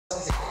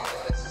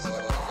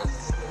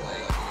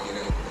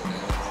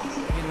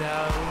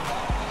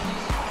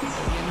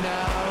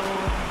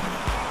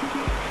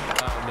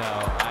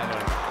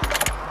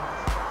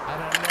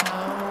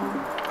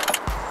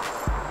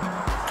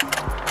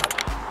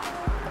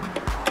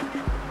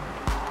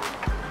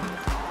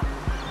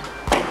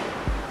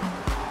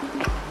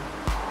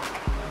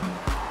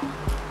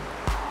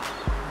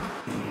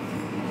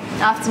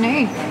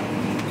Afternoon.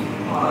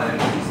 Hi,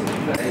 just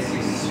looking for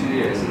A6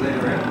 Studios. Are they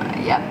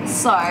around? Yep,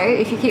 so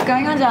if you keep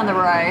going on down the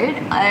road,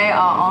 they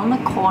are on the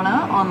corner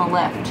on the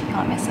left. You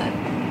can't miss it.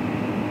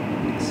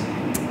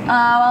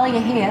 While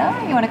you're here,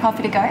 you want a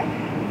coffee to go?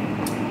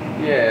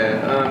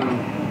 Yeah,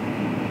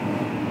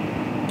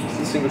 it's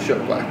a single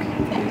shot black,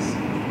 please.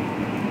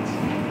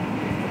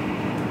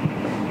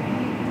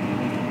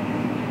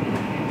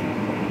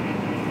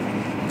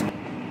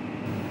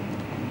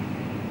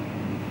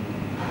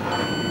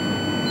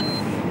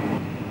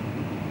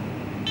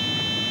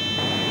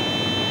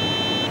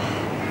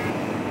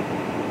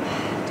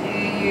 Do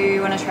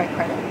you want to try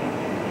credit?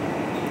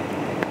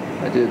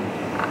 I did.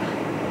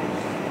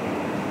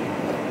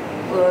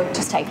 Look,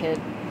 just take it.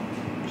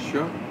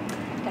 Sure.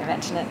 Don't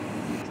mention it.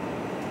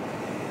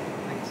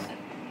 Thanks.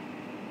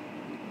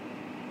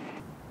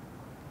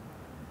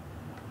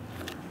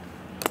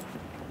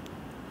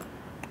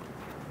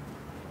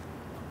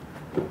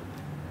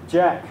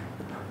 Jack,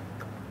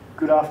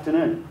 good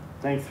afternoon.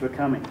 Thanks for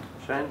coming.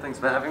 Shane, thanks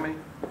for having me.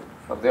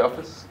 Love the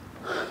office.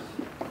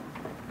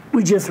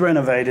 We just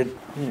renovated.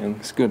 Yeah,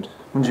 it's good.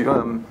 Would you, do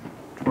you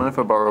mind if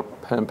I borrow a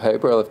pen and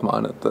paper? I left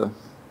mine at the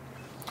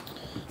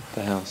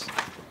house.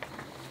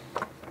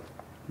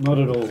 Not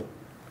at all.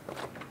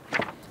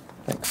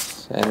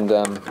 Thanks. And,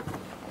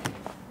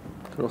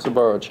 could also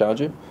borrow a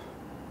charger?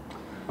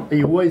 Are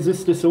you always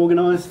this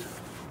disorganised?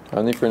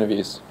 Only for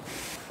interviews.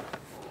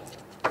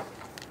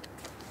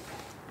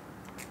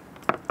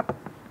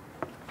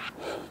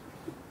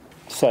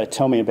 So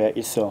tell me about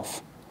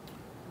yourself.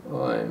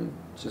 I'm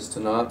just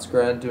an arts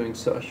grad doing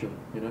social,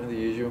 you know, the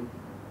usual.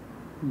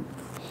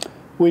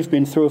 We've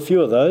been through a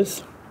few of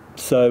those,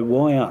 so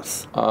why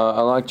us?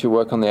 I liked your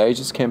work on the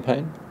Ages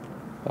campaign.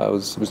 It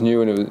was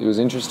new and it was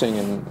interesting,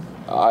 and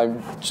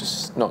I'm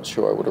just not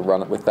sure I would have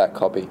run it with that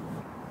copy.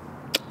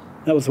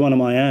 That was one of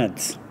my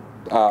ads.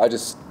 I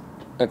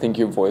think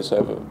your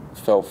voiceover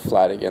fell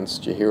flat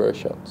against your hero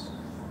shots.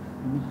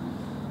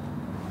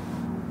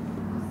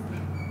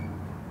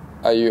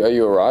 Are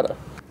you a writer?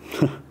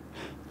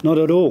 Not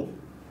at all.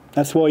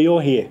 That's why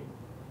you're here.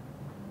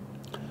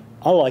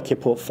 I like your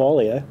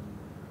portfolio.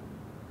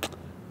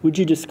 Would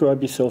you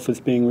describe yourself as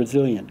being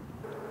resilient?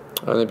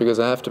 Only because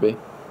I have to be.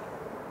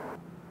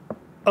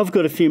 I've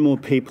got a few more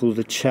people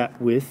to chat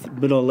with,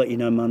 but I'll let you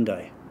know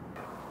Monday.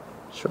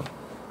 Sure.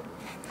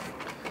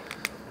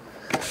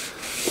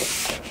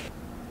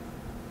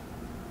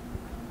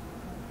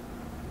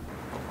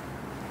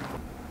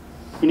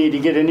 You need to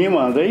get a new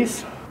one of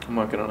these. I'm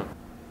working on it.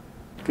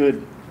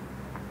 Good.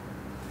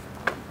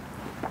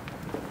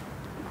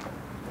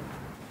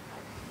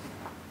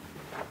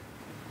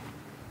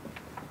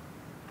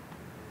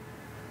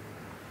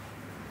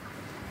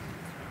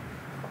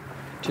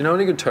 Do you know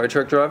any good tow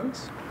truck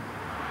drivers?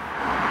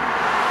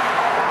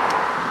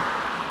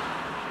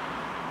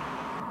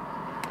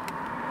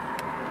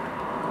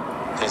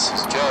 This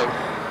is Joe.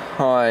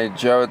 Hi,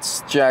 Joe.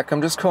 It's Jack.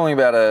 I'm just calling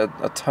about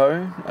a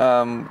tow.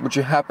 Would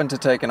you happen to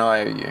take an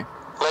IOU?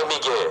 Let me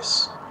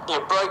guess. You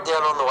broke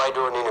down on the way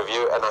to an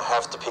interview and I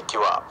have to pick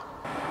you up.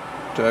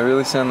 Do I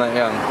really sound that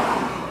young?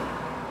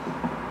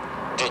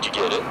 Did you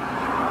get it?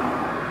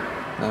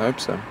 I hope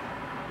so.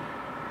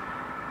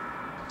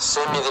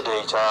 Send me the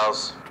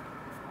details.